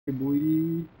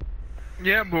Boy.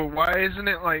 Yeah, but why isn't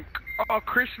it like all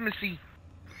Christmassy?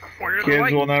 Where's the Kids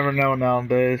lights? will never know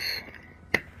nowadays.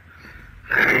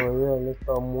 Oh yeah, that's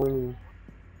how I'm winning.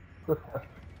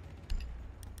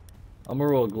 I'm gonna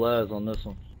roll glass on this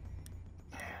one.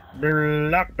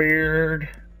 Blackbeard.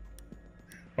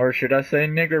 Or should I say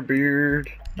nigger beard?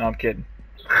 No, I'm kidding.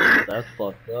 That's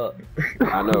fucked up.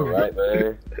 I know, right,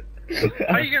 man?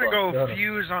 How you gonna go Fucked up.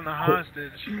 fuse on the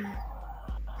hostage?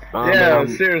 Yeah,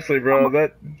 seriously, bro.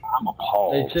 I'm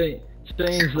appalled. Hey,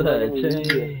 change that,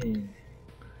 change.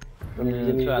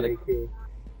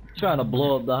 Trying to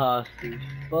blow up the hostage.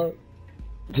 Fuck.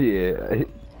 Yeah.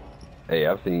 Hey,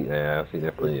 I've seen that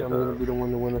plenty I'm of gonna times. be the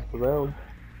one to win us the round.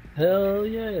 Hell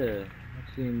yeah. I've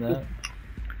seen that.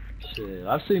 Shit.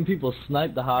 I've seen people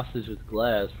snipe the hostage with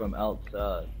glass from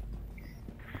outside.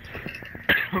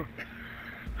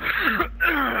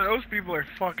 Those people are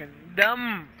fucking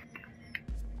dumb.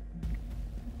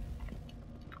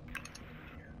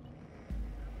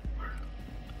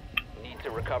 Need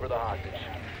to recover the hostage.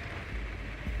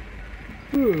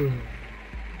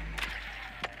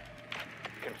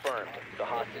 Confirmed. The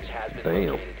hostage has been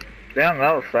Damn. located. Damn,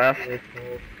 that was fast.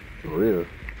 For real.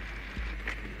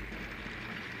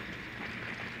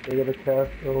 They got a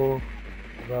castle,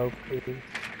 Valkyrie,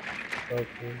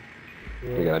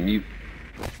 They got a mute.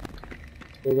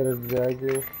 They got a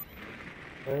Jagger,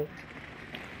 right?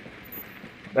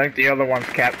 I think the other one's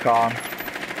Capcom.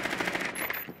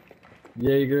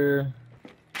 Jaeger.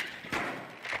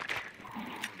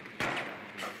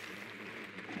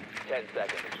 10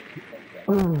 seconds.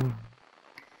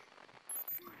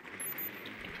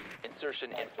 Insertion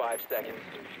in 5 seconds.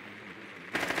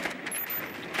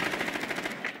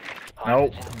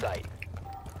 Nope. Hostage in sight.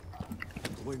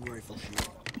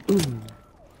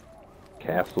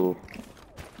 Castle.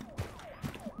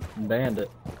 Bandit.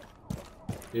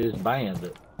 Here's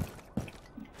Bandit.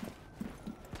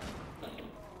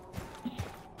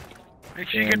 Make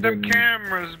sure you get them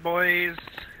cameras, boys.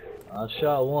 I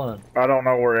shot one. I don't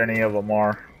know where any of them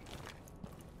are.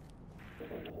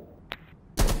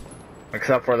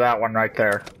 Except for that one right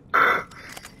there.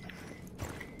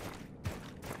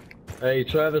 Hey,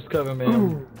 Travis, cover me.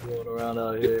 I'm going around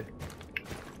out here.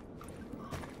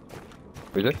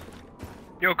 Who's that?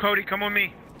 Yo, Cody, come with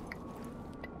me.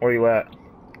 Where you at?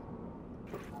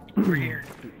 Over here.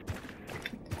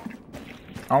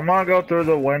 I'm gonna go through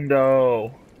the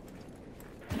window.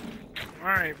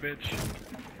 Alright, bitch.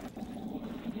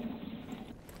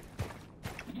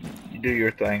 You do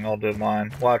your thing, I'll do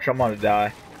mine. Watch, I'm gonna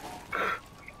die.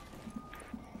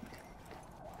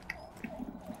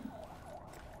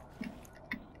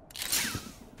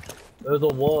 There's a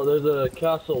wall. There's a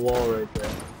castle wall right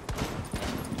there.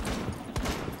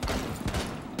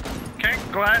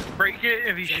 Can't glass break it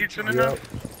if he shoots it enough?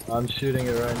 I'm shooting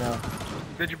it right now.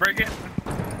 Did you break it?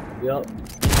 Yep.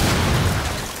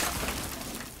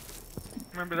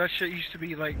 Remember that shit used to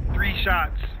be like 3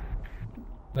 shots.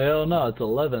 Hell no, it's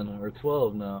 11 or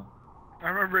 12 now. I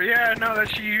remember, yeah, no, that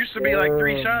shit used to be like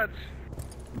 3 shots.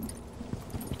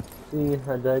 See,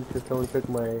 I died because someone took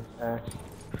my axe.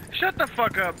 Shut the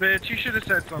fuck up, bitch. You should have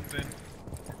said something.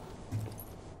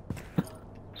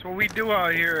 That's what we do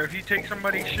out here. If you take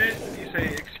somebody's shit, you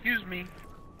say, excuse me.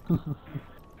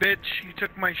 Bitch, you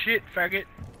took my shit, faggot.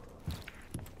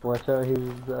 Watch out, he's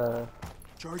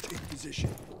Charge in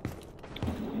position.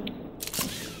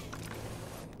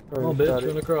 Come on, bitch,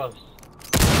 run across.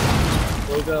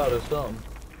 Look out or something.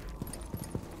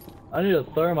 I need a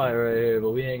thermite right here,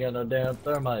 but we ain't got no damn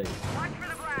thermite.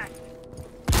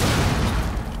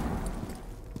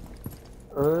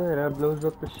 that blows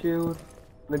up the shield.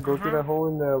 Then go through that hole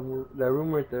in that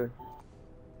room right there.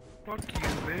 Fuck you,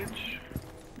 bitch.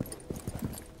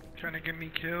 Trying to get me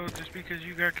killed just because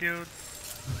you got killed.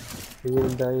 You're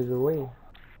gonna die either way.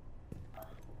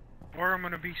 Or I'm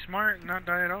gonna be smart and not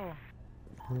die at all.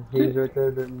 He's right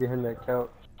there behind that couch.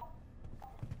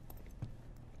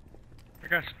 I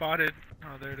got spotted.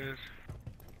 Oh, there it is.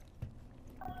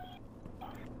 Oh,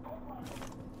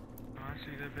 I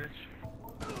see that bitch.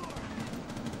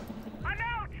 I'm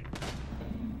out!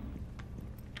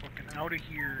 Fucking out of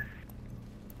here.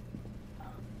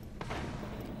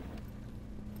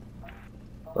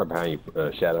 Right behind you,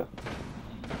 Shadow.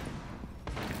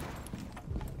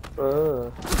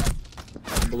 Blue.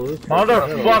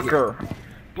 Motherfucker!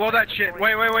 Blow that shit.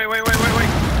 Wait. Hold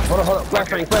on.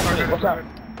 Flashbang. Watch out.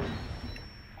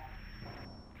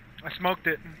 I smoked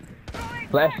it.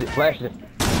 Flashed it.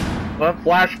 Let's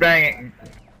flashbang it.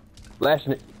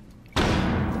 Flashing it.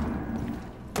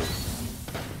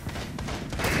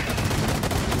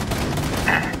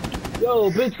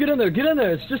 Yo, bitch, get in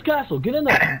there. It's just castle. Get in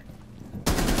there.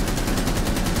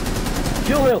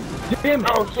 Kill him! Damn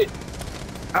it! Oh shit!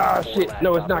 Ah shit!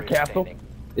 No, it's not Castle.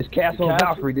 It's Castle and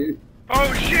Castle? Valkyrie, dude.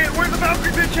 Oh shit, where's the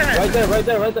Valkyrie bitch at?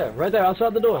 Right there,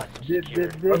 outside the door.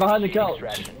 Right behind the couch.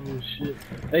 Oh shit.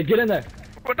 Hey, get in there.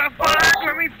 What the fuck?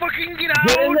 Let me fucking get out!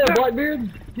 Get in there, Blackbeard!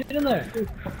 Get in there!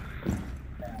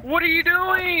 What are you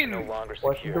No doing? longer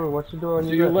Watch the secure. door, watch the door on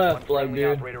To your left, One friendly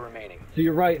Blackbeard. operator remaining. To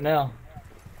your right now.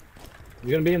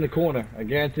 You're gonna be in the corner, I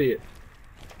guarantee it.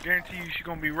 Guarantee you she's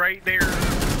gonna be right there.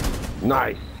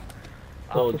 Nice.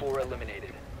 Op 4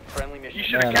 eliminated. Friendly You mission.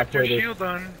 should have Man, kept I your played this. shield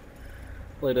on.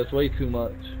 Played this way too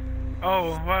much.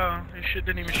 Oh wow, this shit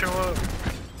didn't even show up.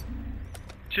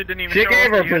 Shit didn't even She show gave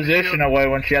up. her You had the position shield. away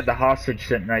when she had the hostage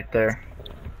sitting right there.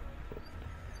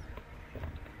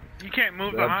 You can't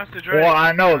move the hostage, right? Well,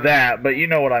 I know that, but you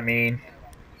know what I mean.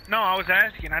 No, I was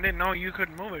asking. I didn't know you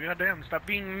couldn't move it. Goddamn, stop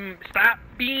being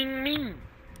mean.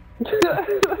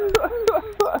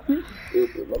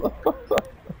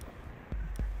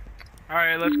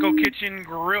 Alright, let's go kitchen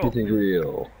grill. Kitchen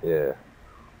grill. Yeah.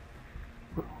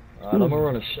 Alright, I'm gonna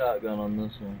run a shotgun on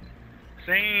this one.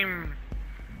 Same.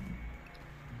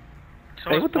 So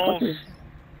Hey, is what the fuck Pulse. is-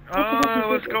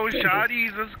 Let's go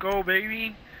shotties. Let's go,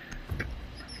 baby.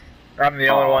 I'm the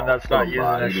only one that's not using a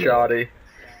somebody. shoddy.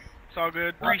 It's all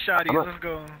good. 3 shotties. I'm not- Let's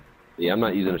go. Yeah, I'm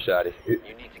not using a shotty. You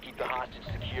need to keep the hostage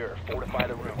secure. Fortify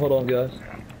the room. Hold on, guys.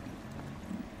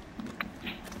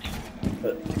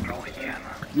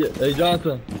 Yeah, hey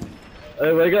Johnson.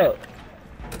 Hey, wake up.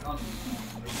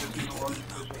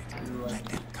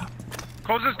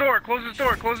 Close this door. Close this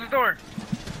door. Close this door.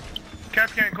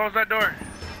 Capcan, close that door.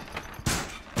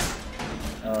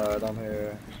 Alright, I'm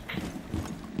here.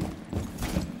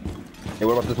 Hey,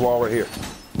 what about this wall right here?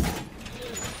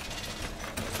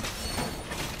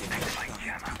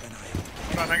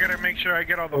 Hold on, I gotta make sure I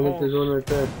get all the Oh, there's holes. one right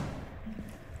there.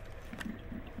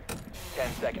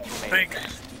 10 seconds remaining.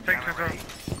 Thanks. Thanks,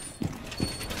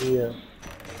 Enzo. Yeah.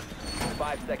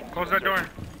 5 seconds. Close that door.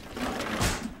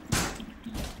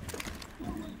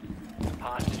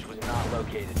 Hostage was not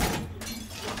located.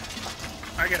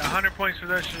 I get 100 points for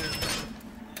that shit.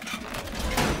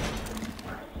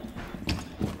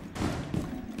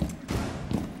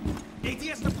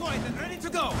 ATS deployed and ready to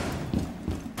go.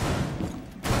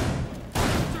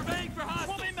 Surveying for hostiles.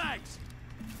 Swarming mags.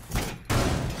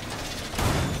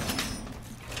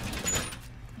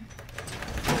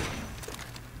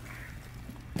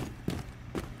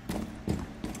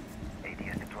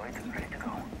 ATS deployed and ready to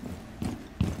go.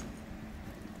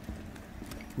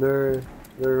 They're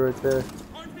right there.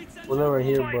 Well, not right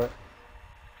here, but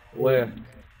Where?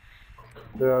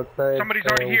 they're outside. Somebody's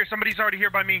already here. Somebody's already here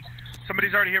by me.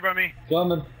 Somebody's already here by me.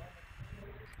 Coming.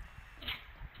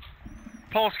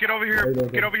 Pulse, get over here.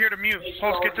 Get over here to mute.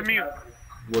 Pulse, get to mute.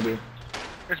 Woody.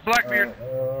 It's Blackbeard.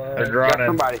 It's Got running.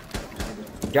 somebody.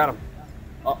 Got him.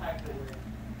 I'll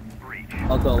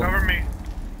tell him. Cover me.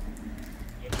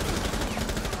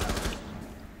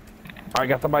 Alright,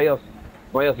 got somebody else.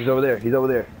 Somebody else is over there. He's over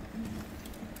there.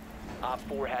 Op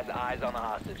 4 has eyes on the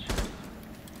hostage.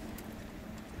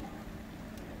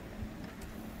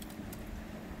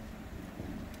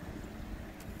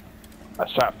 I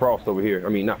shot Frost over here. I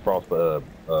mean, not Frost, but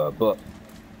Buck.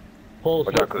 Pulse,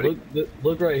 Watch out, Cody.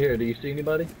 look right here. Do you see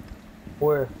anybody?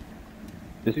 Where?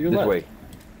 This, To your this left. way.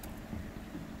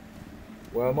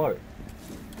 Where am I?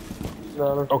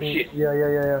 No, I don't Oh, see- shit.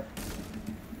 Yeah.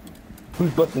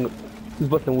 Who's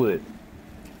busting wood?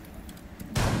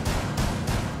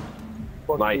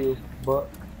 Fuck Nice. you, Buck.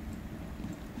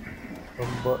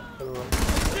 Buck.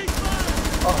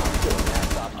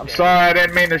 I'm sorry, I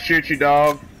didn't mean to shoot you,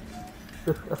 dog.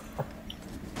 Damn,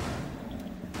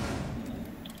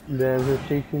 they're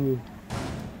chasing me.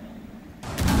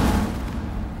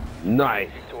 Nice.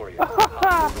 Victorious.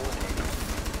 Hostage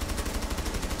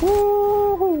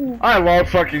eliminated. I love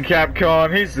fucking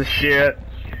Capcom. He's the shit.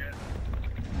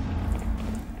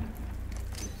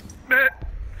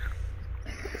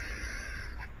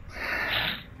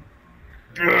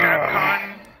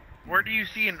 Capcom, where do you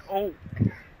see an O?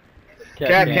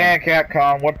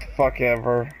 Capcom, what the fuck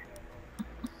ever.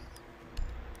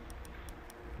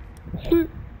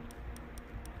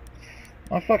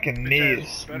 My fucking knee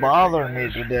is bothering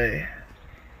me today.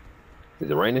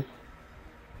 Is it raining?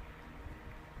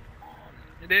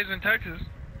 It is in Texas.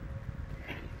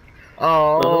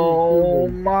 Oh,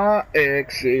 my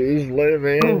exes live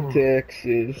in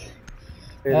Texas.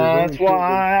 That's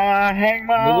why I hang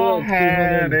my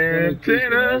hat in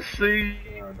Tennessee.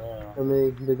 I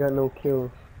mean, they got no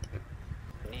kills.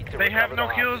 Need to They have recover no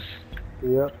the kills.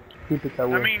 Yep. Keep it that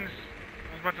way. That means,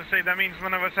 I was about to say, that means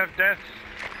none of us have deaths.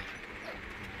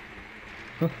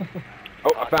 Oh,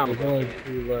 I found There's him. only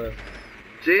 2 left.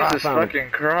 Jesus found fucking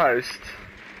Christ.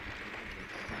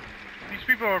 These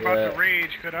people are about to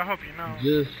rage, good, I hope you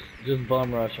know. Just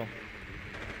bum rush them.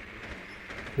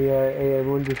 Yeah, hey,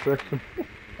 everyone just rush them.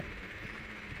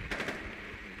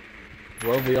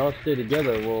 Well, if we all stay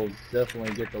together, we'll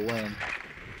definitely get the win.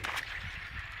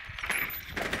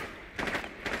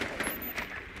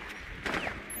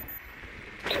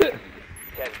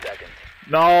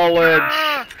 Knowledge!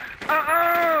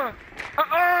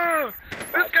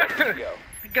 This guy!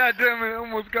 God damn it,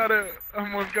 almost got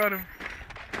him.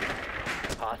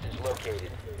 Hostage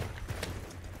located.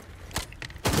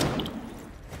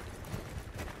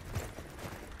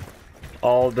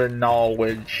 All the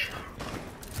knowledge.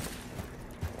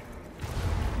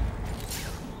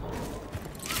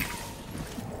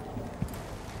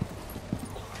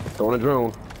 Throwing a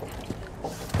drone.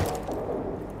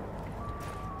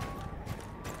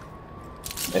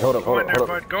 Hey, hold up. Go in there,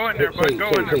 bud. Go in there, bud.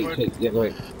 Yeah, go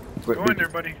ahead. Go in there,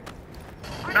 buddy.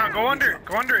 No, go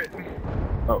under it.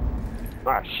 Oh.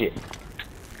 Ah, shit.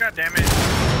 God damn it.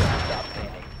 Stop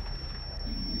standing.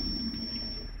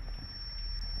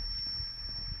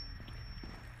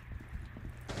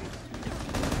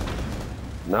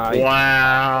 Nice.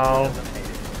 Wow.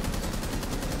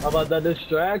 How about that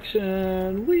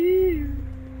distraction? Wee!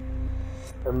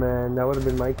 Oh, man, that would have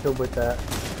been my kill with that.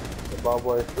 The barbed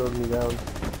wire slowed me down.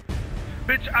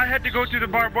 Bitch, I had to go through the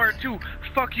barbed wire too.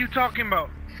 Fuck you talking about?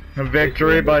 A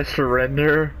victory by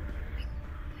surrender.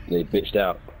 They bitched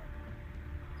out.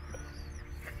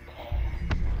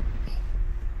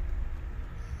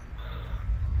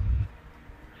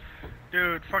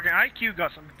 Dude, fucking IQ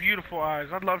got some beautiful eyes.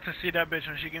 I'd love to see that bitch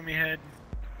when she give me head.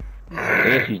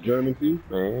 And she's German too,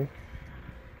 man.